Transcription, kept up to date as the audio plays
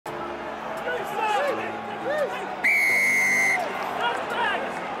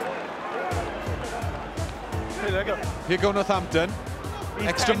Here go Northampton.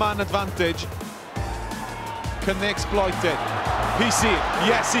 Extra man advantage. Can they exploit it? Pisi,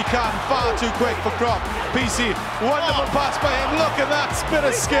 yes he can. Far too quick for Croc. Pisi, wonderful pass by him. Look at that bit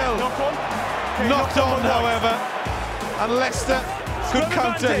of skill. Knocked on, however. And Leicester could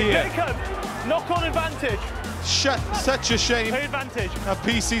counter here. Knock on advantage. Such a shame. Advantage.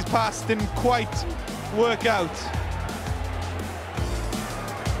 Pisi's pass didn't quite work out.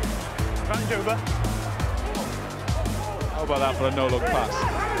 Advantage over. How about that for a no-look pass?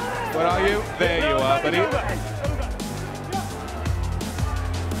 Where are you? There you are, buddy.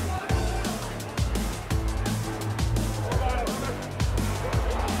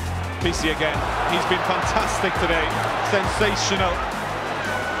 Pisi again. He's been fantastic today. Sensational.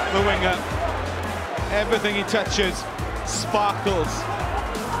 The winger. Everything he touches sparkles.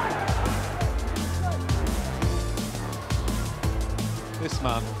 This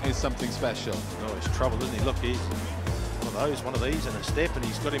man is something special. Oh, it's trouble, isn't he? Look, he's one of these, and a step, and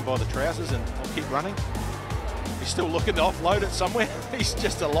he's got him by the trousers, and I'll keep running. He's still looking to offload it somewhere. He's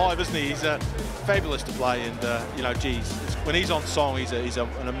just alive, isn't he? He's fabulous to play, and you know, geez, when he's on song, he's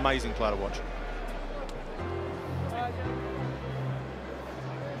an amazing player to watch.